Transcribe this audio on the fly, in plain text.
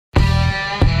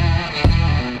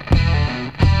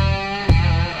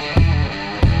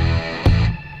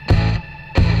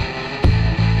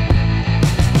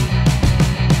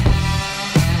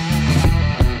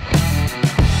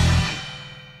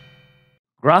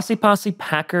Grossi Posse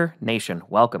Packer Nation,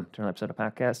 welcome to another episode of the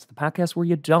podcast where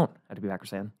you don't have to be a Packers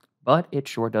fan, but it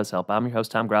sure does help. I'm your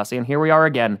host, Tom Grossi, and here we are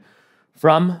again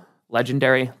from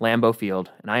legendary Lambeau Field,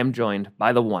 and I am joined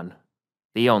by the one,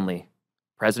 the only,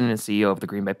 President and CEO of the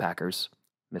Green Bay Packers,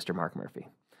 Mr. Mark Murphy.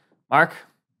 Mark,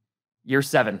 year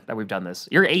 7 that we've done this.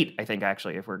 Year 8, I think,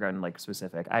 actually, if we're going like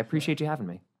specific. I appreciate you having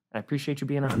me. I appreciate you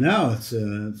being on. No, it's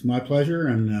my pleasure,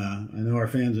 and I know our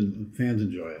fans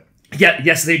enjoy it. Yeah,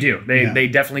 yes, they do. They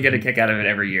definitely get a kick out of it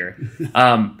every year.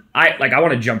 I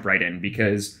want to jump right in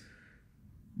because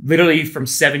literally from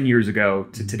 7 years ago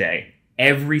to today,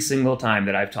 every single time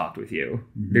that I've talked with you,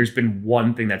 there's been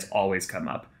one thing that's always come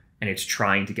up, and it's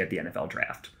trying to get the NFL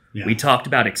draft. Yeah. We talked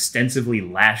about extensively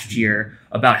last year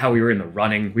about how we were in the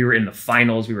running. We were in the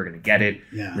finals. We were going to get it.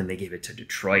 Yeah. And then they gave it to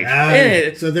Detroit.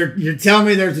 So you're telling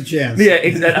me there's a chance. Yeah,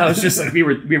 I was just like, we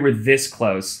were this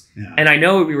close. Yeah. And I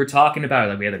know we were talking about it,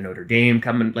 like we had a Notre Dame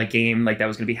game that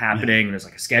was going to be happening. And there's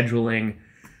like a scheduling.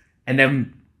 And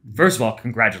then, first of all,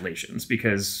 congratulations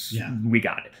because we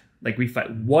got it. Like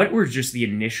what were just the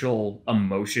initial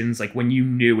emotions like when you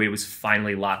knew it was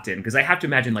finally locked in? Because I have to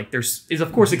imagine like there's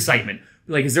of course excitement.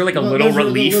 Like, is there like a little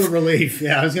relief? A little relief.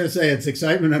 Yeah, I was going to say it's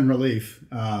excitement and relief.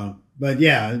 But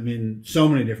yeah, I mean, so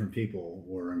many different people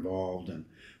were involved, and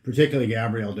particularly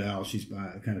Gabrielle Dell. She's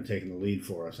kind of taken the lead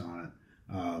for us on it.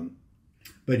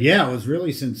 But yeah, it was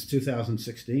really since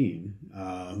 2016.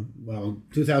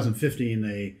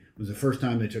 2015 was the first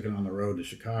time they took it on the road to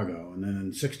Chicago, and then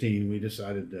in 16 we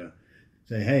decided to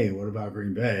say, hey, what about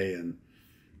Green Bay? And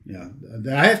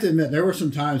I have to admit there were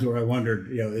some times where I wondered,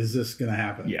 is this going to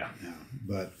happen? Yeah.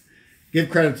 But give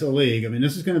credit to the league. I mean,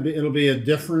 it'll be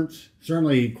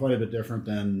certainly quite a bit different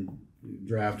than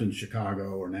draft in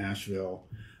Chicago or Nashville.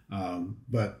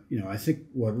 But I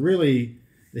think the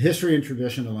history and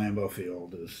tradition of Lambeau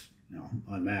Field is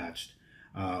unmatched.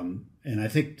 And I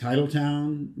think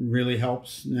Titletown really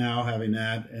helps now having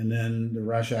that, and then the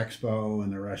Rush Expo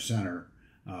and the Rush Center.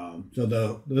 So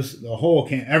the whole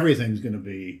everything's going to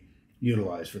be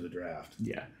utilized for the draft.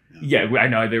 Yeah, I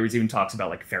know there was even talks about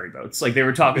like ferry boats. Like they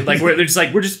were talking, like we're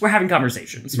having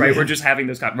conversations, right? Yeah. We're just having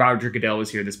those. Roger Goodell was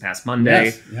here this past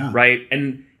Monday, right?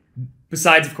 And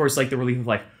besides, of course, like the relief of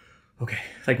like, okay,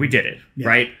 like we did it,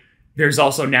 right? There's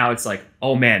also now it's like,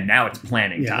 oh man, now it's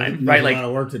planning time, right? Like a lot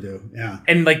of work to do,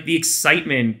 and like the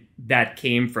excitement that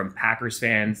came from Packers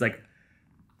fans, like.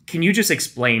 Can you just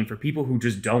explain for people who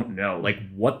just don't know, like,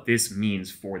 what this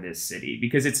means for this city?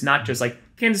 Because it's not just like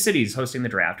Kansas City's hosting the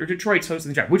draft or Detroit's hosting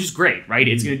the draft, which is great, right?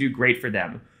 It's going to do great for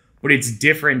them. But it's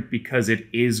different because it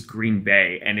is Green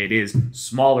Bay and it is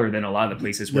smaller than a lot of the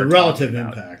places where the relative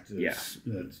impact is,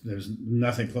 there's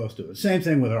nothing close to it. Same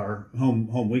thing with our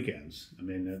home weekends. I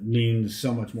mean, it means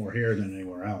so much more here than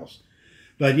anywhere else.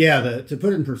 But to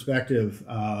put it in perspective,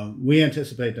 we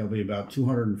anticipate there'll be about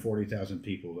 240,000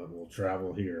 people that will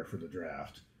travel here for the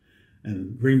draft,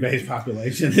 and Green Bay's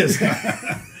population is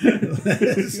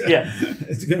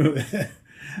it's going to.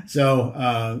 So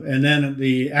and then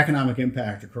the economic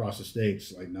impact across the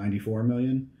state's like 94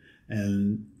 million,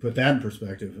 and put that in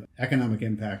perspective, economic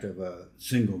impact of a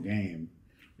single game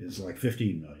is like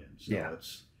 15 million. So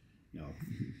it's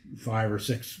 5 or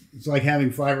 6. It's like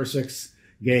having 5 or 6.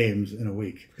 Games in a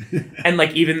week. And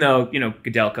like even though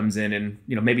Goodell comes in and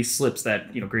maybe slips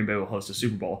that Green Bay will host a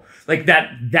Super Bowl, like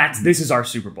this is our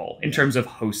Super Bowl in terms of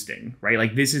hosting, right?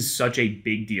 Like this is such a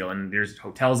big deal, and there's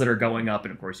hotels that are going up,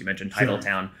 and of course you mentioned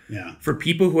Titletown. Yeah. For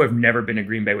people who have never been to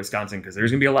Green Bay, Wisconsin, because there's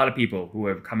gonna be a lot of people who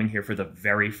are coming here for the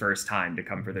very first time to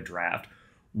come for the draft.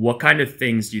 What kind of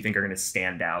things do you think are going to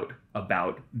stand out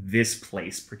about this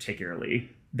place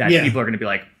particularly that people are going to be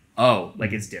like, oh,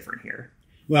 like it's different here?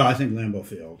 Well, I think Lambeau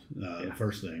Field, the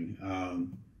first thing. I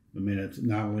mean, it's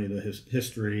not only the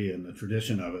history and the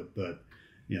tradition of it, but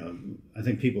I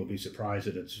think people would be surprised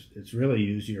that it's really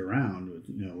used year round with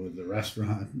the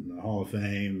restaurant and the Hall of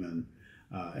Fame and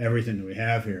everything that we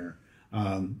have here.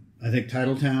 I think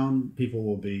Titletown, people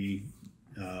will be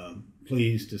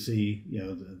pleased to see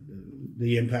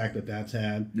the impact that that's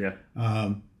had. Yeah.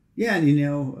 And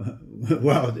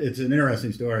well, it's an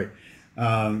interesting story.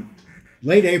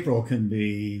 Late April can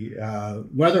be,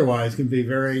 weather-wise, can be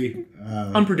very...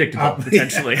 unpredictable,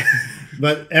 potentially.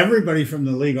 But everybody from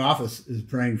the league office is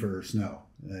praying for snow.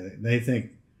 They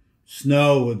think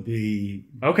snow would be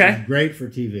great for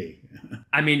TV.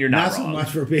 I mean, you're not wrong. Not so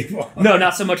much for people. No,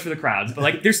 not so much for the crowds. But,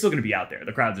 like, they're still going to be out there.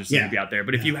 The crowds are still going to be out there.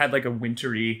 But if you had, like, a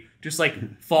wintry, just, like,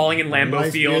 falling in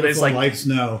Lambeau Field is, like... light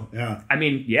snow, I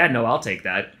mean, I'll take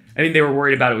that. I mean, they were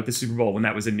worried about it with the Super Bowl when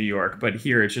that was in New York, but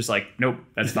here it's just like, nope,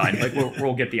 that's fine. Like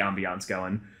we'll get the ambiance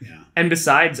going. Yeah. And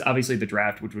besides, obviously, the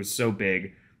draft, which was so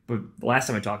big, but the last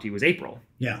time I talked to you was April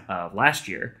Yeah. of last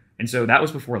year. And so that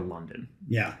was before London.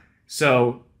 Yeah.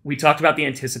 So we talked about the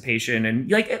anticipation,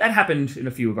 and like that happened in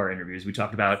a few of our interviews. We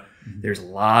talked about there's a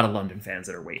lot of London fans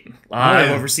that are waiting, a lot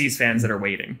of overseas fans that are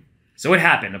waiting. So it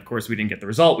happened. Of course, we didn't get the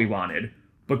result we wanted.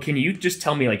 But can you just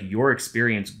tell me like your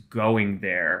experience going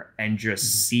there and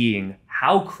just seeing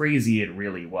how crazy it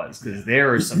really was? Because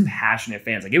there are some passionate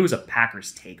fans. Like it was a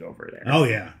Packers takeover there. Oh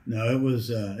yeah, no, it was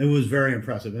very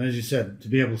impressive. And as you said, to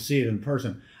be able to see it in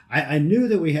person, I knew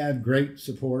that we had great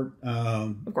support.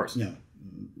 Of course,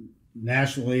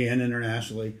 nationally and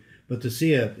internationally, but to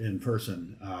see it in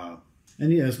person,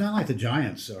 and it's not like the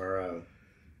Giants are.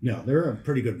 They're a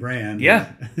pretty good brand.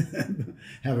 Yeah,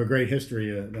 have a great history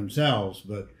themselves.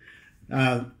 But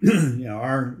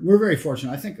we're very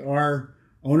fortunate. I think our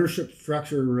ownership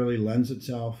structure really lends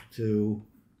itself to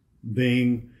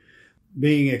being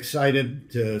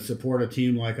excited to support a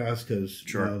team like us because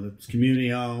it's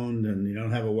community owned and you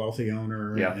don't have a wealthy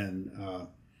owner. Yeah.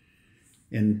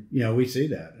 And we see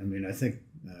that. I mean, I think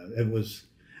it was.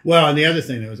 Well, and the other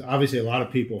thing, there was obviously a lot of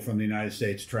people from the United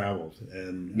States traveled,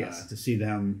 and to see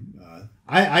them,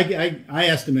 I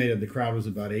estimated the crowd was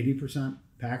about 80%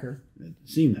 Packer. It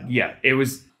seemed that way. Yeah, it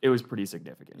was pretty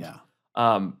significant. Yeah.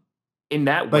 In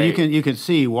that but way, you can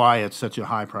see why it's such a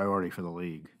high priority for the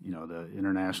league. The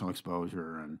international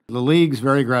exposure, and the league's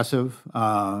very aggressive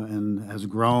and has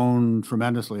grown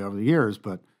tremendously over the years.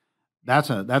 But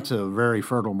that's a very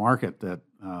fertile market that.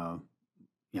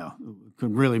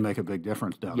 Could really make a big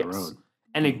difference down the road.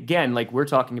 And again, like we're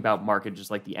talking about market just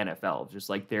like the NFL,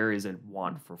 just like there isn't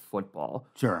one for football.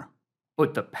 Sure.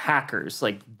 But the Packers,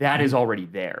 like that is already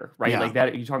there, right? Yeah. Like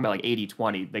that, you're talking about like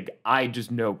 80-20. Like I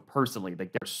just know personally,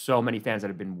 like there's so many fans that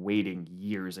have been waiting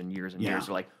years and years and years.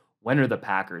 They're like, when are the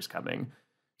Packers coming?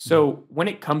 So when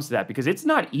it comes to that, because it's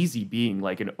not easy being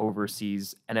like an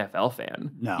overseas NFL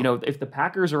fan. No. If the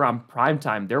Packers are on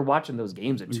primetime, they're watching those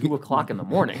games at 2:00 in the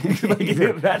morning.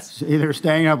 That's either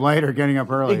staying up late or getting up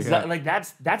early. Exactly. Yeah. Like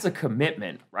that's a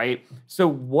commitment, right? So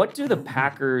what do the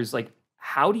Packers like?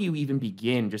 How do you even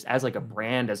begin just as like a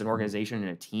brand, as an organization and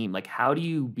a team? Like how do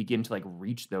you begin to like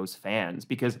reach those fans?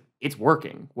 Because it's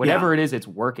working. Whatever it is, it's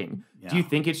working. Yeah. Do you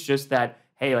think it's just that,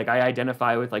 hey, like I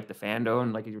identify with like the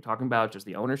fandom, like you're talking about just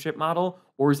the ownership model,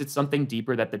 or is it something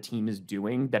deeper that the team is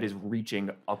doing that is reaching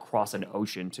across an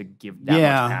ocean to give that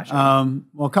much passion?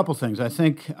 Well, a couple things. I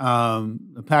think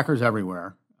the Packers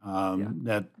Everywhere,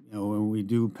 that when we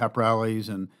do pep rallies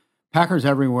and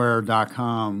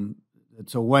PackersEverywhere.com,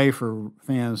 it's a way for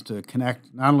fans to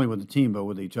connect not only with the team but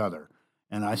with each other.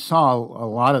 And I saw a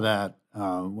lot of that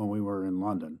when we were in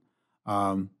London.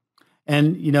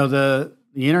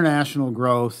 The international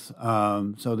growth,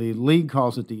 so the league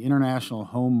calls it the international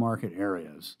home market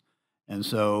areas. And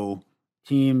so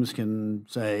teams can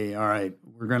say, all right,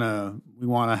 we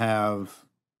want to have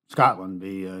Scotland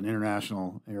be an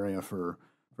international area for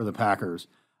the Packers.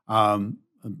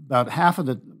 About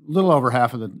little over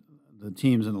half of the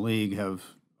teams in the league have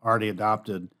already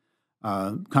adopted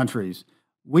countries.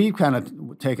 We've kind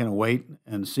of taken a wait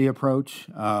and see approach.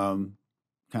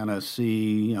 Kind of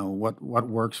see, what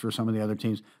works for some of the other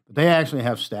teams, but they actually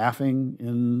have staffing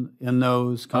in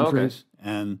those countries,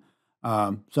 and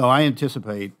so I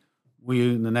anticipate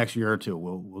in the next year or two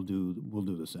we'll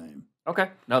do the same. Okay,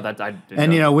 no, that I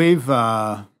didn't. And we've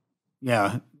that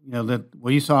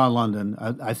what you saw in London,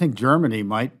 I think Germany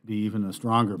might be even a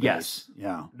stronger base. Yes.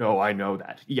 Yeah. No, I know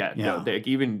that. Yeah. No,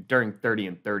 even during 30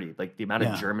 and 30, like the amount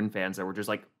of German fans that were just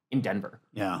like in Denver.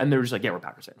 Yeah. And they were just like, we're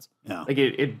Packers fans. Yeah. Like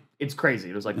it's crazy.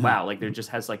 It was like, wow, like there just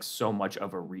has like so much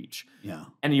of a reach. Yeah.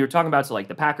 And you're talking about like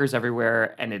the Packers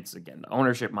Everywhere, and it's again the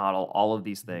ownership model, all of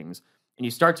these things. And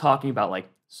you start talking about like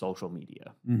social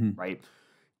media, right?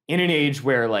 In an age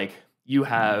where like you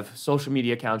have social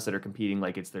media accounts that are competing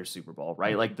like it's their Super Bowl,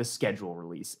 right? Like the schedule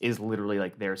release is literally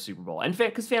like their Super Bowl. And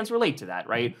because fans relate to that,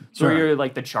 right? So you're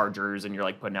like the Chargers and you're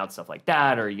like putting out stuff like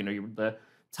that, or, you're the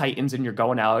Titans and you're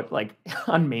going out like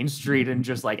on Main Street and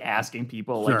just like asking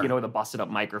people like, with a busted up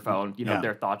microphone,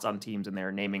 their thoughts on teams and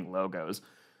their naming logos.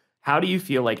 How do you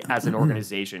feel like as an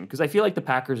organization? Because I feel like the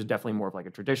Packers are definitely more of like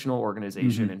a traditional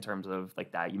organization in terms of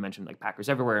like that. You mentioned like Packers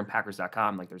Everywhere and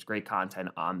Packers.com. Like there's great content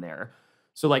on there.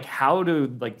 So like how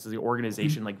does the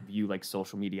organization like view like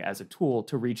social media as a tool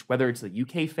to reach whether it's the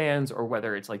UK fans or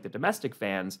whether it's like the domestic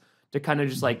fans to kind of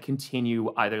just like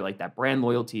continue either like that brand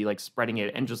loyalty, like spreading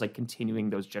it, and just like continuing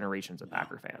those generations of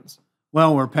Packer fans?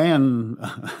 Well, we're paying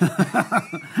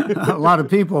a lot of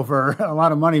people for a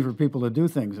lot of money for people to do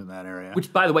things in that area.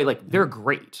 Which, by the way, like they're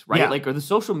great, right? Yeah. Like, or the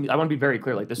social. I want to be very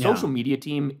clear. Like the social media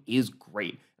team is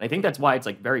great, and I think that's why it's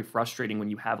like very frustrating when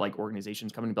you have like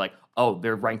organizations coming and be like, "Oh,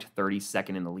 they're ranked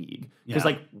 32nd in the league," because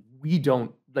like we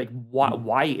don't like.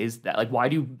 Why is that? Like, why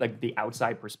do like the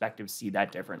outside perspective see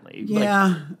that differently?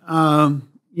 Yeah,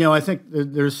 I think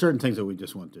there's certain things that we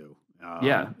just won't do.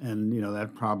 And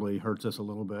that probably hurts us a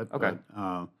little bit. Okay.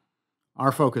 But,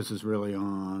 our focus is really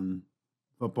on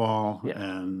football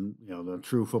and the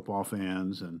true football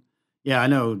fans. And I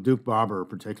know Duke Bobber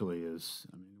particularly is.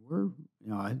 I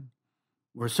mean,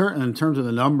 we're certain in terms of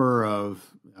the number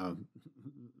of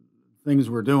things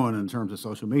we're doing in terms of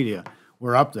social media,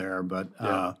 we're up there. But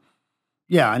I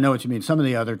know what you mean. Some of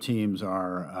the other teams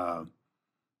are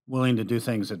willing to do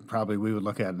things that probably we would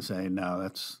look at and say, no,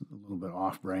 that's a little bit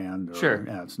off-brand. Or, sure.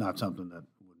 Yeah, it's not something that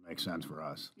would make sense for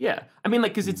us. Yeah. I mean,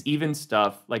 like, because it's even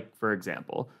stuff, like, for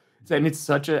example, and it's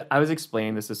such a, I was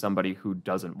explaining this to somebody who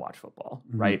doesn't watch football,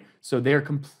 right? So they're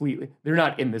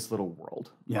not in this little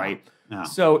world, right? Yeah.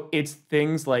 So it's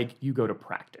things like you go to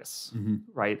practice,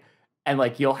 right? And,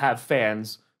 like, you'll have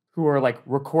fans who are like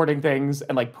recording things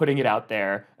and like putting it out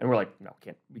there, and we're like, no,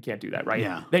 we can't do that, right?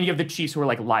 Yeah. Then you have the Chiefs who are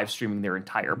like live streaming their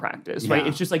entire practice, right?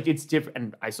 It's just like it's different.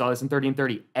 And I saw this in 30 and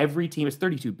 30. Every team is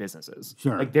 32 businesses.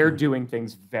 Sure. Like they're doing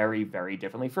things very, very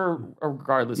differently for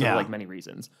regardless of like many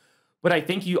reasons. But I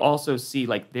think you also see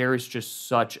like there is just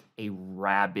such a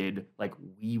rabid like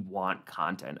we want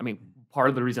content. I mean, part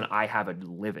of the reason I have a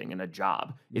living and a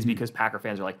job is because Packer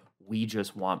fans are like, we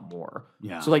just want more.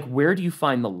 Yeah. So like, where do you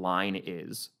find the line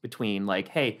is between like,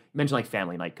 hey, you mentioned like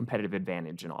family night, competitive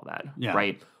advantage and all that,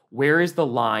 right? Where is the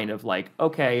line of like,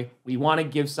 okay, we want to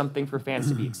give something for fans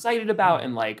to be excited about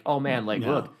and like, oh man, like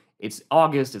look, it's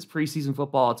August, it's preseason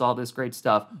football, it's all this great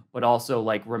stuff, but also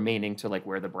like remaining to like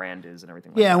where the brand is and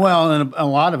everything like that. Well, and a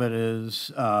lot of it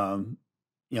is, from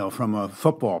a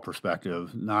football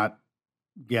perspective, not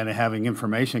having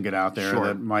information get out there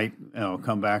that might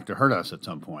come back to hurt us at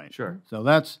some point. Sure. So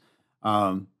that's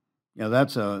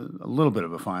that's a little bit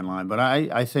of a fine line, but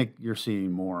I think you're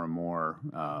seeing more and more.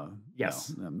 Yes.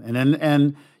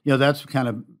 And that's kind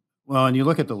of and you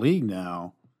look at the league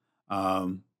now.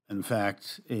 In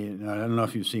fact, I don't know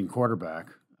if you've seen Quarterback.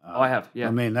 I have. Yeah.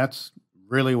 I mean, that's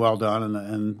really well done,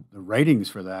 and the ratings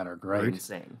for that are great. They're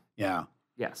insane. Yeah.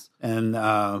 Yes. And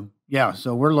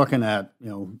so we're looking at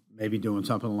maybe doing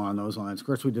something along those lines. Of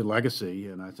course, we did Legacy,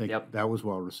 and I think that was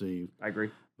well received. I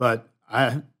agree. But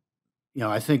I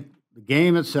think the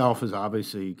game itself is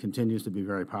obviously continues to be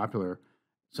very popular.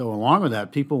 So along with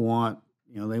that, people want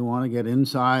they want to get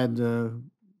inside the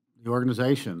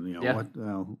organization.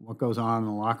 What goes on in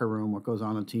the locker room, what goes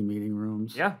on in team meeting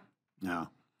rooms. Yeah. Yeah.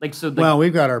 Well,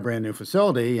 we've got our brand new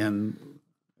facility, and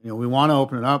we want to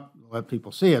open it up, let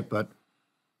people see it, but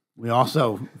we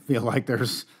also feel like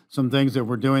there's some things that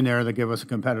we're doing there that give us a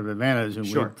competitive advantage, and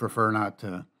we prefer not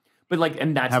to. But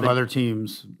that's have other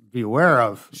teams be aware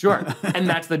of. Sure, and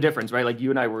that's the difference, right? Like you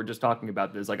and I were just talking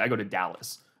about this. Like I go to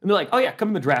Dallas, and they're like, "Oh yeah, come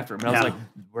in the draft room," and I was like,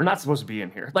 "We're not supposed to be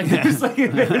in here." Like it's like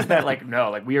is that like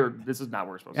no, like this is not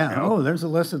where we're supposed to go. Oh, there's a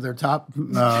list of their top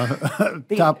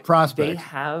top prospects. They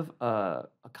have a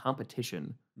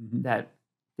competition that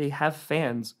they have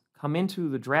fans come into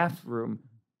the draft room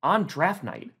on draft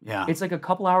night. Yeah. It's like a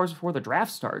couple hours before the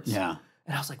draft starts. Yeah.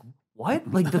 And I was like,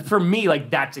 what? Like for me, like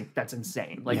that's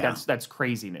insane. Like that's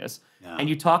craziness. Yeah. And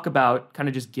you talk about kind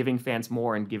of just giving fans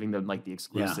more and giving them like the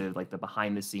exclusive, like the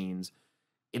behind the scenes.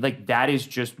 Like that is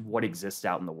just what exists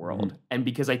out in the world. And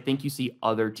because I think you see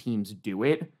other teams do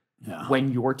it,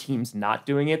 when your team's not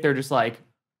doing it, they're just like,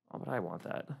 oh, but I want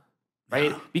that.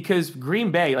 Right? Because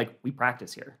Green Bay, like we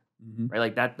practice here. Right?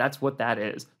 Like that's what that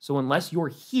is. So unless you're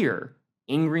here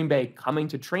in Green Bay coming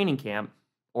to training camp,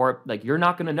 or like you're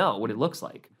not going to know what it looks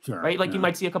like, right? Like you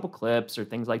might see a couple clips or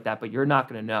things like that, but you're not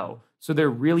going to know. So there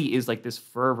really is like this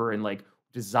fervor and like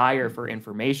desire for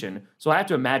information. So I have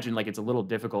to imagine like it's a little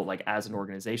difficult, like as an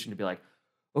organization, to be like,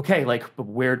 okay, like, but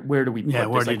where do we put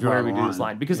this? Like, where do we do this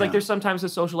line? Because like there's sometimes the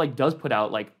social like does put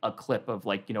out like a clip of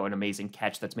like an amazing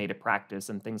catch that's made at practice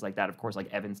and things like that. Of course,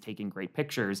 like Evan's taking great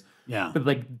pictures. Yeah, but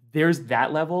like there's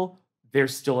that level.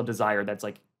 There's still a desire that's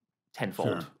like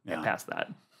tenfold past that.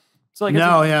 So like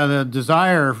the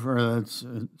desire for it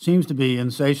seems to be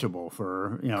insatiable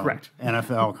for correct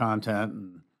NFL content.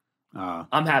 And,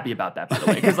 I'm happy about that, by the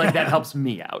way, because like that helps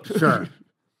me out. Sure,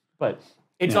 but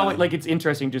It's always like it's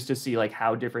interesting just to see like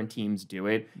how different teams do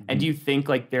it. And do you think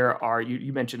like there are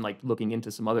you mentioned like looking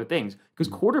into some other things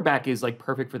because quarterback is like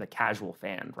perfect for the casual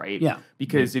fan, right? Yeah.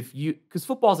 Because because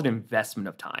football is an investment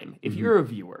of time. If you're a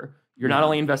viewer, you're not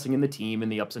only investing in the team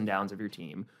and the ups and downs of your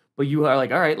team, but you are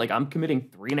like, all right, like I'm committing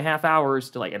 3.5 hours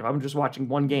to like, and if I'm just watching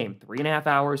one game, 3.5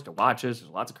 hours to watch this.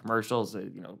 There's lots of commercials.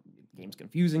 Game's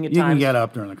confusing at times. You can get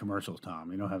up during the commercials,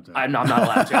 Tom. You don't have to. I'm not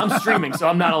allowed to. I'm streaming, so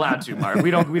I'm not allowed to, Mark. We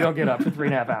don't get up for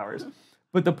 3.5 hours.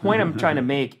 But the point I'm trying to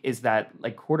make is that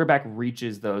like quarterback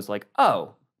reaches those like,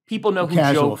 oh, people know who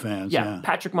casual fans. Yeah,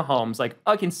 Patrick Mahomes. Like,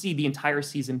 I can see the entire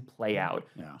season play out.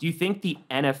 Yeah. Do you think the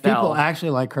NFL people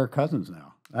actually like Kirk Cousins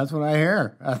now? That's what I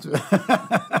hear.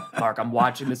 Mark, I'm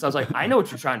watching this. I was like, I know what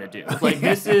you're trying to do. Like,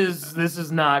 this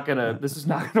is not gonna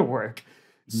work.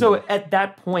 So at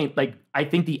that point, like, I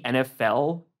think the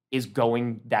NFL is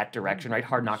going that direction, right?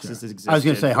 Hard Knocks has existed. I was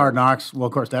going to say Hard Knocks. Well,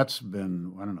 of course, that's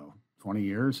been, I don't know, 20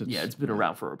 years. It's been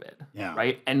around for a bit. Yeah.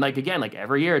 Right. And like, again, like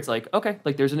every year it's like, okay,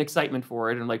 like there's an excitement for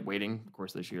it and like waiting. Of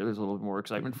course, this year there's a little more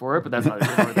excitement for it, but that's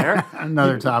not over there.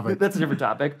 Another topic. That's a different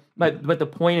topic. But the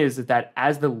point is that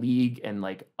as the league and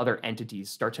like other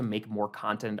entities start to make more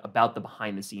content about the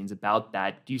behind the scenes about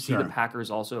that, do you see the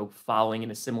Packers also following in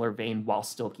a similar vein while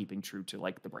still keeping true to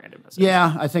like the brand and message?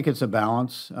 Yeah, I think it's a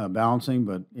balancing,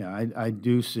 but yeah, I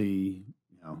do see,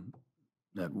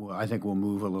 that I think we'll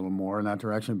move a little more in that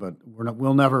direction, but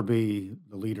we'll never be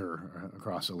the leader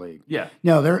across the league. Yeah.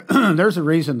 No, there's a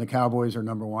reason the Cowboys are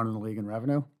number one in the league in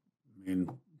revenue. I mean,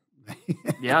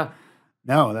 yeah.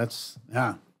 No, that's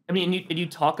yeah. I mean, you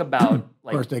talk about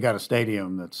like, of course, they got a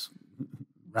stadium that's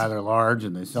rather large,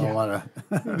 and they sell a lot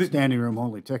of standing room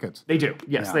only tickets. They do,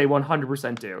 yes, they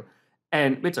 100% do,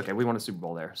 and it's okay. We won a Super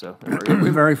Bowl there, so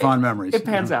very fond memories. It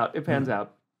pans out. It pans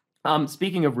out.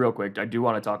 Speaking of real quick, I do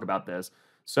want to talk about this.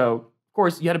 So, of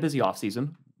course, you had a busy off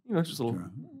season. Just a little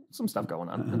some stuff going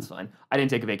on. That's fine. I didn't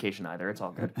take a vacation either. It's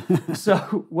all good.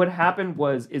 So what happened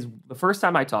is the first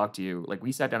time I talked to you, like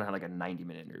we sat down and had like a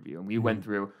 90-minute interview, and we went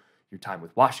through your time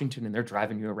with Washington, and they're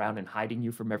driving you around and hiding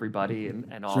you from everybody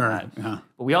and all that. Yeah.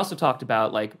 But we also talked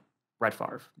about like Brett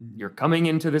Favre. You're coming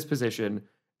into this position,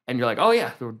 and you're like, oh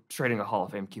yeah, we're trading a Hall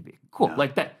of Fame QB. Cool. Yeah.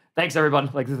 Like that. Thanks everyone.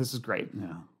 Like this is great.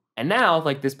 Yeah. And now,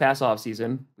 like this past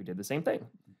offseason, we did the same thing.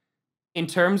 In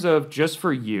terms of just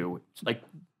for you, like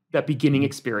that beginning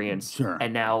experience,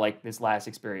 and now like this last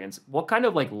experience, what kind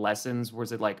of like lessons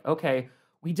was it like, okay,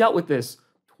 we dealt with this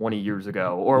 20 years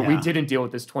ago, or we didn't deal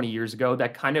with this 20 years ago,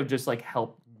 that kind of just like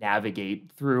helped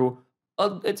navigate through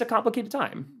it's a complicated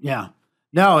time. Yeah.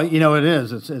 No, it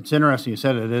is. It's interesting you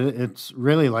said it. It's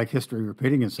really like history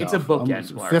repeating itself. It's a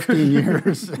bookend, Mark. 15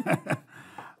 years.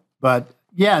 But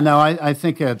yeah, no, I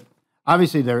think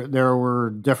obviously there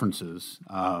were differences,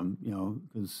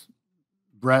 because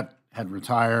Brett had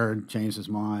retired, changed his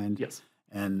mind. Yes.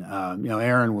 And,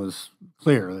 Aaron was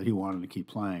clear that he wanted to keep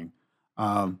playing.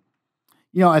 I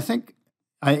think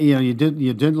you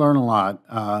did learn a lot.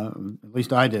 At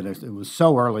least I did. It was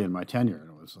so early in my tenure.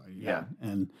 It was like,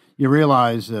 and you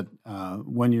realize that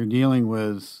when you're dealing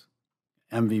with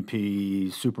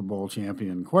MVP, Super Bowl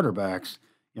champion quarterbacks,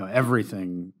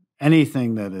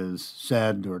 anything that is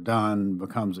said or done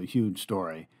becomes a huge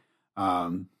story.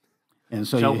 And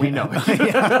so we know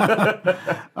it.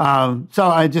 So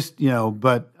I just,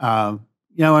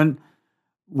 and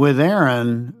with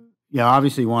Aaron,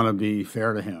 obviously you want to be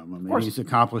fair to him. I mean, he's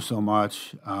accomplished so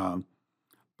much.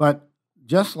 But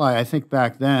just like I think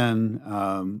back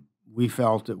then, we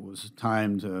felt it was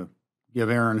time to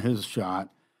give Aaron his shot.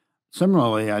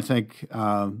 Similarly, I think,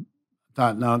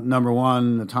 thought number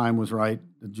one, the time was right.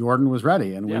 Jordan was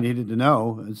ready, and we needed to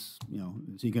know, is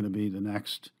he going to be the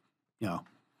next,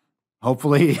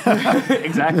 hopefully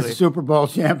exactly Super Bowl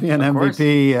champion,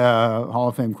 MVP, Hall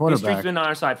of Fame quarterback. History's been on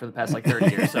our side for the past like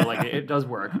 30 years, so like it does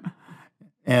work.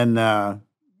 And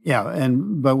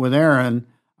but with Aaron,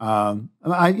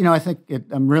 I think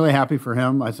I'm really happy for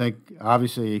him. I think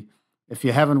obviously, if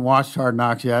you haven't watched Hard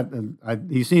Knocks yet,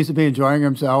 he seems to be enjoying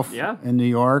himself in New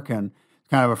York, and it's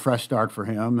kind of a fresh start for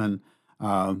him. And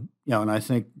and I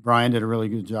think Brian did a really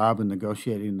good job in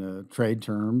negotiating the trade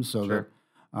terms, so that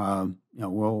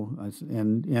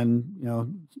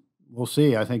we'll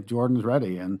see. I think Jordan's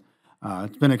ready, and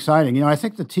it's been exciting. I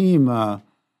think the team, not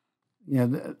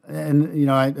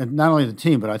only the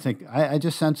team, but I think I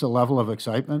just sense a level of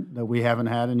excitement that we haven't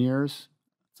had in years.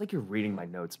 It's like you're reading my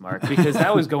notes, Mark, because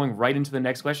that was going right into the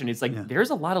next question. It's like there's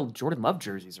a lot of Jordan Love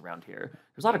jerseys around here.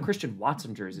 There's a lot of Christian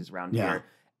Watson jerseys around here.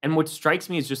 And what strikes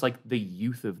me is just like the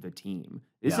youth of the team.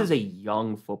 This is a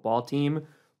young football team,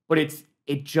 but it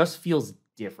just feels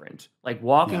different. Like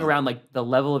walking around, like the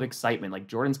level of excitement, like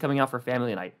Jordan's coming out for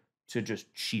family night to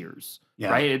just cheers, Yeah.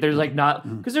 right? There's like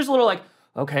not, because there's a little like,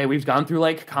 okay, we've gone through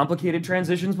like complicated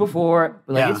transitions before,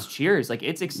 but like Yeah. it's cheers, like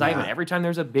it's excitement. Yeah. Every time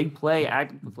there's a big play,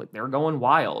 like they're going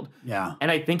wild. Yeah.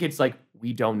 And I think it's like,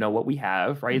 we don't know what we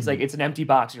have, right? It's like, it's an empty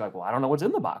box. You're like, well, I don't know what's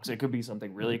in the box. It could be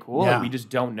something really cool. Yeah. Like, we just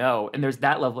don't know. And there's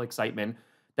that level of excitement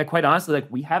that quite honestly, like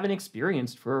we haven't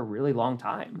experienced for a really long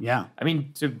time. Yeah. I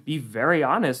mean, to be very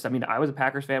honest, I mean, I was a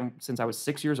Packers fan since I was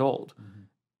 6 years old.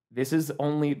 This is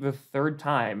only the third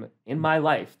time in my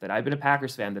life that I've been a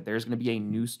Packers fan that there's going to be a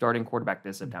new starting quarterback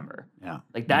this September. Yeah.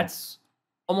 Like that's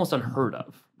almost unheard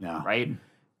of. Yeah. Right.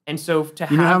 And so to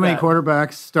have You know how many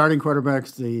that, starting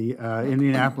quarterbacks the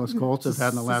Indianapolis Colts have had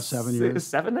in the last 7 years?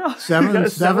 7 now? Seven now?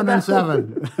 and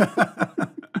seven.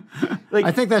 Like,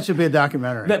 I think that should be a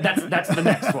documentary. That's the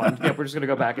next one. Yeah, we're just gonna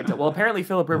go back into. Well, apparently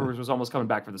Phillip Rivers was almost coming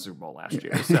back for the Super Bowl last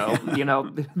year, so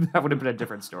that would have been a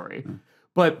different story.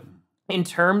 But in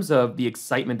terms of the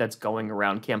excitement that's going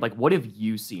around camp, like what have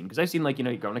you seen? Because I've seen like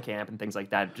you're going to camp and things like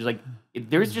that. Just like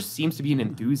there just seems to be an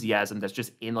enthusiasm that's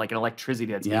just in like an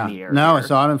electricity that's in the air. No, here. I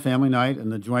saw it on family night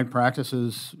and the joint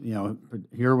practices.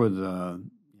 Here with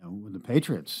with the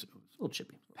Patriots, It's a little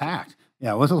chippy. Packed.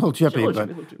 Yeah, it was a little chippy, It's a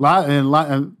but little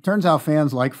chippy. turns out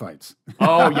fans like fights.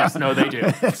 Oh yes, no, they do.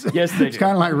 Yes, they do. It's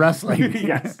kind of like wrestling.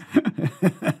 Yes.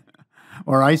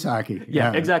 Or ice hockey.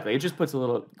 Yeah, exactly. It just puts a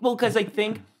little because I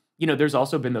think there's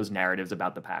also been those narratives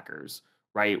about the Packers,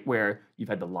 right? Where you've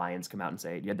had the Lions come out and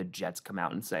say it, you had the Jets come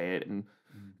out and say it, and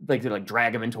like they like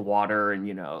drag them into water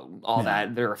and all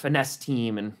that. They're a finesse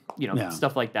team and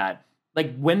stuff like that.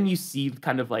 Like when you see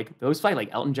kind of like those fight,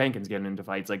 like Elton Jenkins getting into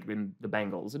fights like in the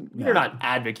Bengals, and you're not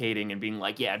advocating and being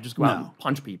like, yeah, just go out and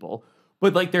punch people.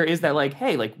 But like there is that like,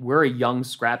 hey, like we're a young,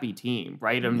 scrappy team,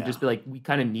 right? And just be like, we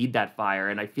kind of need that fire.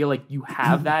 And I feel like you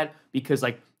have that because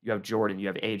like you have Jordan, you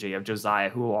have AJ, you have Josiah,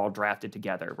 who are all drafted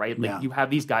together, right? Like you have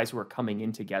these guys who are coming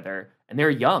in together and they're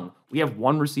young. We have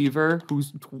one receiver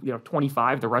who's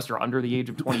 25, the rest are under the age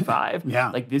of 25.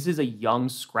 Like this is a young,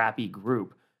 scrappy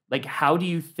group. Like how do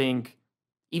you think,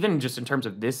 even just in terms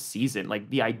of this season, like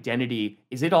the identity,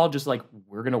 is it all just like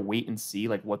we're going to wait and see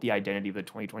like what the identity of the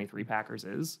 2023 Packers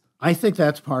is? I think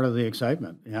that's part of the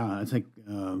excitement. Yeah, I think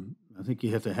you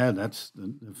hit the head. That's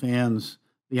the fans.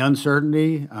 The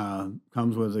uncertainty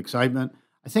comes with excitement.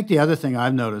 I think the other thing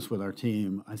I've noticed with our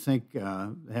team, I think they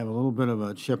have a little bit of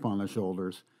a chip on their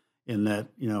shoulders in that,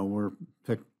 we're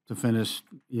picked to finish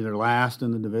either last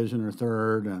in the division or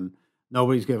third, and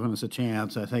nobody's given us a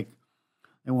chance. I think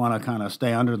they want to kind of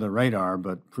stay under the radar,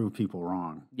 but prove people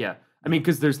wrong. Yeah. I mean,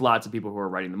 because there's lots of people who are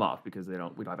writing them off because we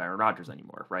don't have Aaron Rodgers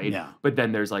anymore, right? Yeah. But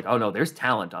then there's like, oh no, there's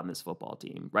talent on this football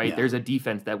team, right? Yeah. There's a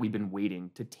defense that we've been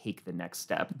waiting to take the next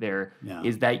step. There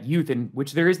is that youth, in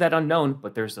which there is that unknown,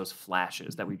 but there's those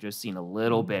flashes that we've just seen a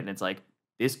little bit, and it's like,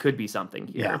 this could be something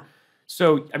here. Yeah.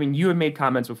 So, I mean, you have made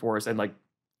comments before saying like,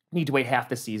 need to wait half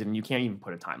the season, and you can't even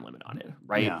put a time limit on it,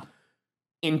 right? Yeah.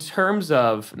 In terms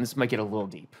of, and this might get a little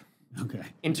deep, Okay.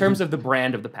 in terms of the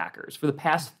brand of the Packers, for the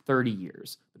past 30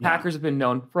 years, the Packers have been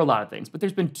known for a lot of things, but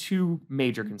there's been two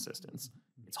major consistents.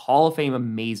 It's Hall of Fame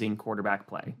amazing quarterback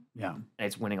play, and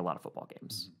it's winning a lot of football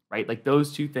games, right? Like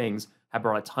those two things have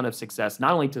brought a ton of success,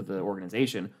 not only to the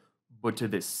organization, but to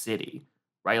this city,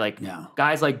 right? Like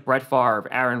guys like Brett Favre,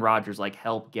 Aaron Rodgers, like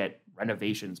help get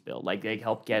renovations built. Like they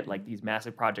help get like these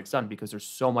massive projects done because there's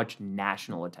so much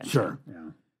national attention. Sure. Yeah.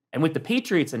 And with the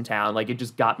Patriots in town, like it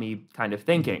just got me kind of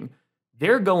thinking,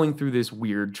 they're going through this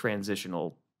weird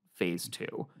transitional phase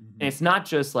too. And it's not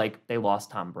just like they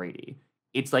lost Tom Brady.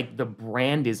 It's like the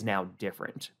brand is now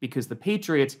different because the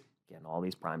Patriots getting all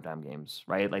these primetime games,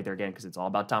 right? Like they're getting, because it's all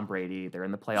about Tom Brady. They're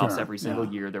in the playoffs every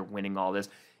single year. They're winning all this.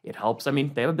 It helps. I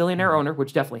mean, they have a billionaire owner,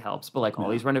 which definitely helps. But like all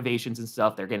these renovations and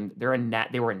stuff, they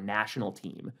were a national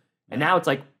team. And now it's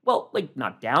like, well, like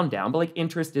not down, but like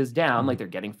interest is down. Like they're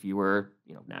getting fewer,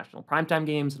 national primetime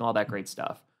games and all that great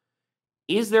stuff.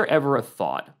 Is there ever a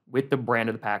thought with the brand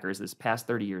of the Packers this past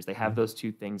 30 years, they have those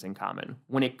two things in common.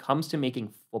 When it comes to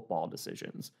making football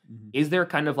decisions, is there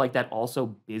kind of like that also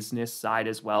business side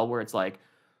as well, where it's like,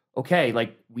 okay,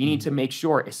 like we need to make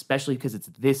sure, especially because it's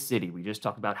this city, we just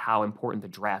talked about how important the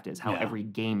draft is, how every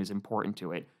game is important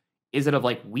to it. Is it of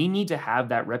like, we need to have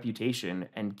that reputation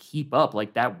and keep up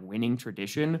like that winning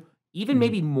tradition, even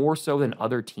maybe more so than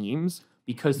other teams,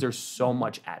 because there's so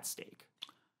much at stake?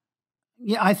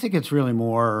 Yeah, I think it's really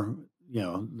more,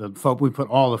 we put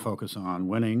all the focus on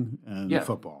winning and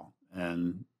football.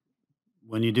 And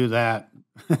when you do that,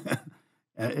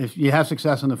 if you have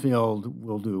success in the field,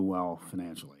 we'll do well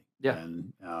financially. Yeah.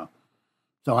 And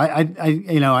so I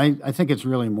think it's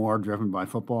really more driven by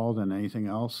football than anything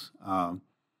else. And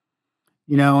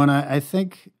I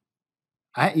think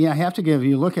I have to give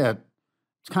you look at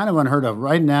it's kind of unheard of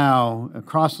right now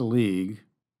across the league.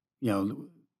 You know,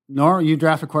 nor you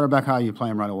draft a quarterback high, you play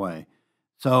him right away.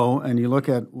 So, and you look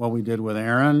at what we did with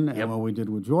Aaron and what we did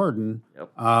with Jordan.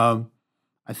 Yep.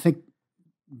 I think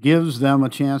gives them a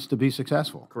chance to be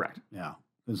successful. Correct. Yeah,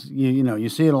 because you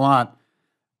see it a lot.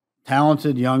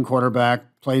 Talented young quarterback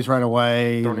plays right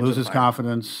away, loses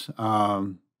confidence,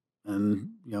 and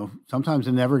sometimes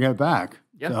they never get back.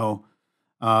 Yeah. So,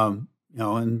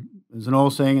 and there's an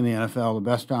old saying in the NFL: the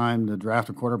best time to draft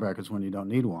a quarterback is when you don't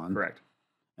need one. Correct.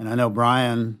 And I know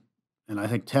Brian and I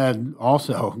think Ted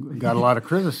also got a lot of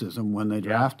criticism when they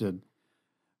drafted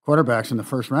quarterbacks in the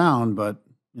first round, but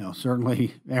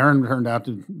certainly Aaron turned out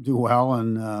to do well,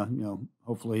 and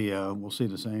hopefully we'll see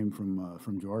the same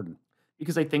from Jordan.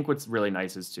 Because I think what's really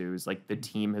nice is like the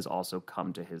team has also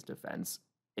come to his defense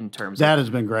in terms that of has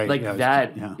been great. Like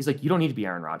he's like, you don't need to be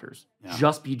Aaron Rodgers,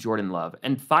 just be Jordan Love.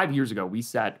 And 5 years ago we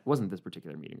sat, wasn't this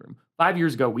particular meeting room. 5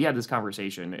 years ago we had this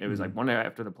conversation. It was like one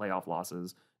after the playoff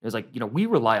losses. It was like, we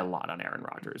rely a lot on Aaron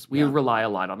Rodgers. We rely a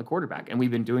lot on the quarterback, and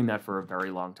we've been doing that for a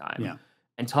very long time. Yeah.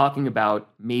 And talking about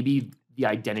maybe the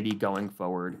identity going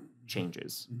forward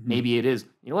changes. Maybe it is,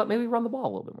 maybe run the ball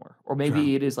a little bit more, or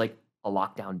maybe it is like a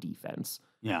lockdown defense.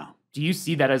 Yeah. Do you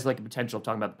see that as like a potential,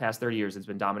 talking about the past 30 years, it's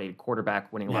been dominated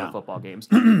quarterback winning a lot of football games.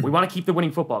 We want to keep the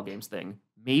winning football games thing.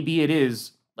 Maybe it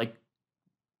is like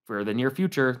for the near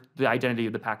future, the identity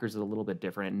of the Packers is a little bit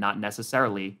different, and not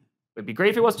necessarily, it'd be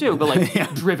great if it was too, but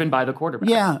like driven by the quarterback.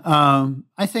 Yeah.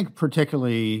 I think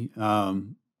particularly,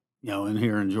 in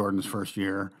here in Jordan's first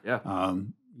year,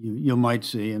 you might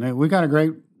see, and we got a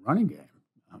great running game.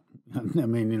 I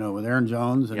mean, with Aaron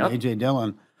Jones and A.J.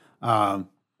 Dillon, and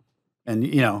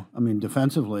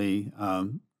defensively,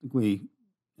 we've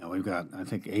got, I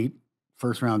think, 8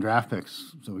 first-round draft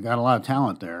picks, so we got a lot of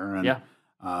talent there. And,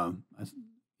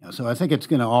 so I think it's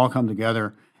going to all come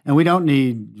together, and we don't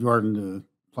need Jordan to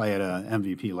play at an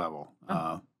MVP level.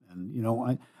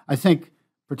 I think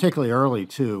particularly early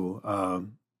too.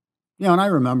 And I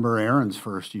remember Aaron's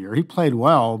first year; he played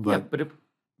well, but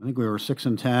I think we were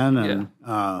 6-10,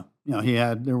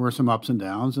 and there were some ups and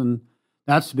downs, and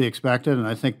that's to be expected. And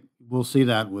I think we'll see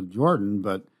that with Jordan,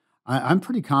 but I'm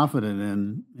pretty confident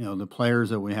in the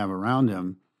players that we have around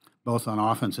him, both on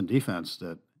offense and defense,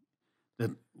 that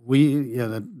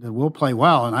we'll play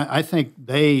well. And I think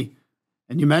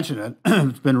and you mentioned it,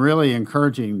 it's been really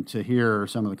encouraging to hear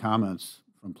some of the comments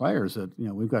from players that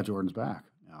we've got Jordan's back.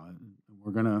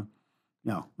 We're gonna.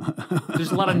 No.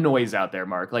 There's a lot of noise out there,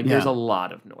 Mark. Like there's a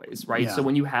lot of noise, right? Yeah. So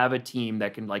when you have a team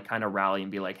that can like kind of rally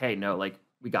and be like, hey, no, like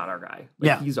we got our guy.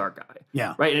 Like he's our guy.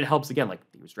 Yeah. Right. And it helps again, like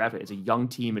he was drafted. It's a young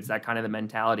team. It's that kind of the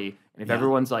mentality. And if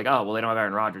everyone's like, oh, well, they don't have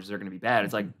Aaron Rodgers, they're gonna be bad.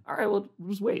 It's like, all right, well, we'll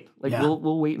just wait. Like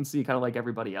we'll wait and see, kind of like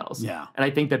everybody else. Yeah. And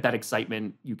I think that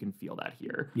excitement, you can feel that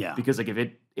here. Yeah. Because like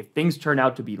if things turn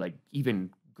out to be like even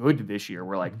good this year,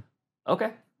 we're like, okay,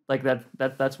 like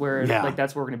that's where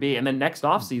that's where we're gonna be. And then next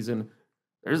offseason,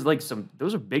 there's like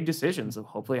those are big decisions. So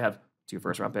hopefully have 2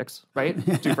 first-round picks, right?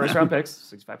 2 first-round picks,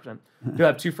 65%. You'll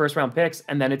have 2 first-round picks,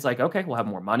 and then it's like, okay, we'll have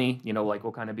more money. Like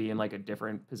we'll kind of be in like a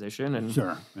different position. And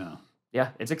sure,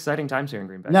 it's exciting times here in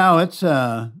Green Bay. No, it's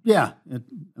and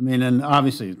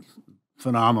obviously it's a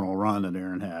phenomenal run that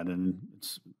Aaron had, and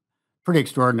it's pretty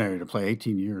extraordinary to play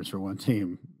 18 years for one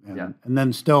team. And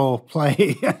then still play.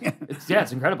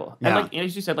 It's incredible. Yeah. And like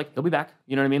as you said, like he'll be back.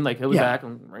 You know what I mean? Like he'll be back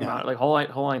and like whole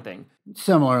line thing.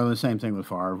 Similar, the same thing with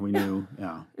Favre. We knew,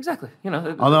 exactly.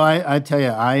 Although I tell you,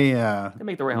 they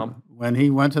make their way home when he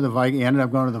went to the Vikings. He ended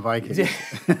up going to the Vikings,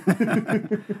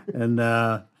 and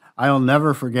I'll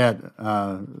never forget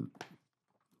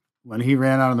when he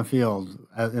ran out on the field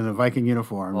in a Viking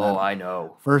uniform. Oh, I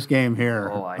know. First game here.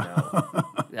 Oh, I know.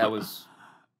 That was.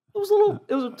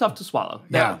 It was tough to swallow.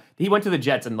 Yeah. He went to the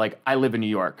Jets, and like I live in New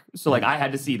York, so like I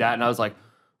had to see that, and I was like,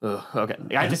 ugh, okay.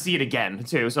 I had to see it again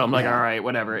too, so I'm like, all right,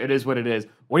 whatever. It is what it is.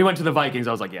 When he went to the Vikings,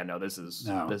 I was like, yeah, no, this is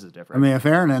different. I mean, if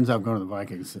Aaron ends up going to the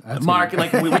Vikings, Mark,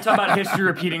 like we talk about history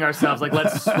repeating ourselves. Like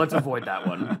let's avoid that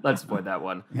one. Let's avoid that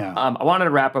one. Yeah. I wanted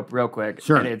to wrap up real quick.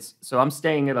 Sure. And so I'm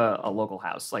staying at a local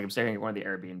house. Like I'm staying at one of the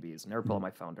Airbnbs. I never pull out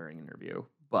my phone during an interview,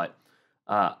 but.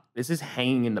 This is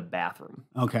hanging in the bathroom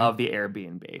of the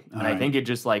Airbnb. And I think it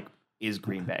just like is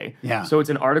Green Bay. Yeah. So it's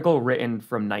an article written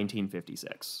from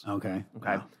 1956. Okay.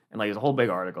 Wow. And like it's a whole big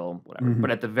article, whatever. Mm-hmm.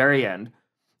 But at the very end,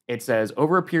 it says,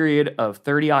 over a period of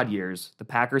 30 odd years, the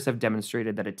Packers have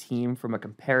demonstrated that a team from a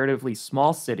comparatively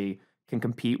small city can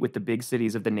compete with the big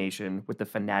cities of the nation with the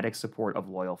fanatic support of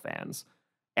loyal fans.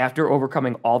 After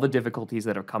overcoming all the difficulties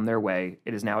that have come their way,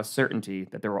 it is now a certainty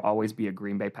that there will always be a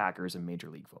Green Bay Packers in Major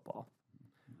League Football.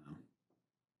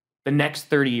 the next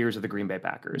 30 years of the Green Bay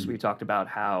Packers. We talked about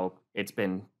how it's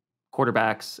been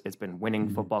quarterbacks, it's been winning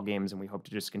football games, and we hope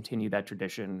to just continue that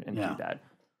tradition and do that.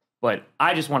 But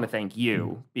I just want to thank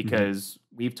you because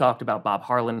we've talked about Bob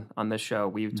Harlan on this show.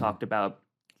 We've talked about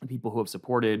people who have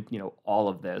supported, all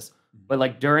of this. But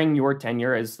like during your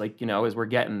tenure as as we're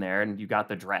getting there and you got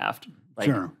the draft,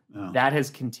 that has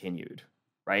continued,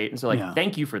 right? And so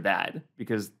thank you for that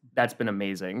because that's been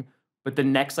amazing. But the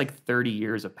next 30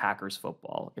 years of Packers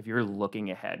football, if you're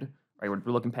looking ahead, right, we're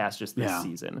looking past just this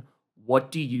season,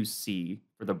 what do you see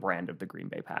for the brand of the Green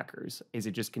Bay Packers? Is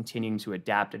it just continuing to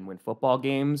adapt and win football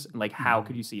games? And how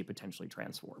could you see it potentially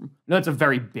transform? No, it's a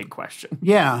very big question.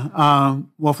 Yeah.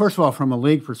 Well, first of all, from a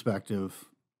league perspective,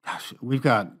 gosh, we've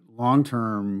got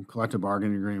long-term collective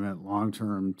bargaining agreement,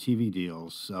 long-term TV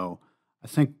deals. So I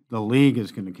think the league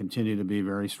is going to continue to be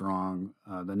very strong.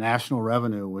 The national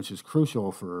revenue, which is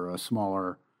crucial for a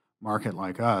smaller market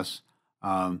like us,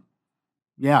 I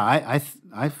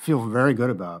feel very good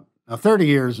about. Now, 30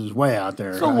 years is way out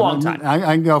there. It's a long time.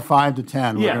 I can go 5 to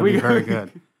 10. We're going to be very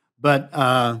good. But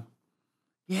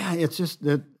it's just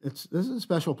that this is a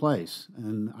special place,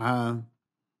 and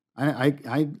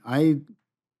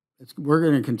we're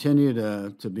going to continue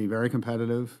to be very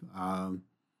competitive.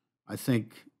 I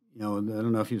think I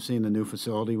don't know if you've seen the new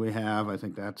facility we have. I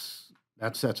think that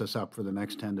sets us up for the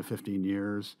next 10 to 15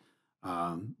 years.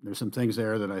 There's some things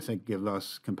there that I think give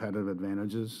us competitive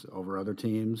advantages over other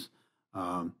teams.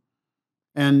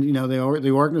 And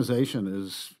the organization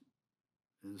is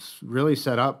really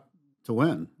set up to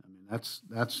win. I mean,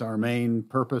 that's our main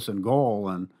purpose and goal.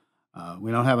 And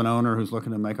we don't have an owner who's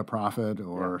looking to make a profit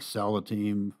or sell the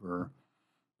team for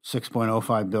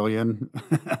 $6.05 billion.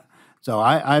 So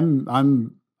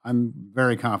I'm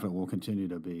very confident we'll continue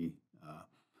to be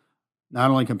not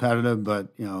only competitive, but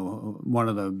one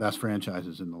of the best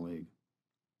franchises in the league.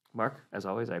 Mark, as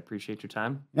always, I appreciate your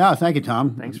time. Yeah, thank you,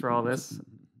 Tom. Thanks for all this.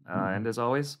 And as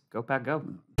always, go Pack, go.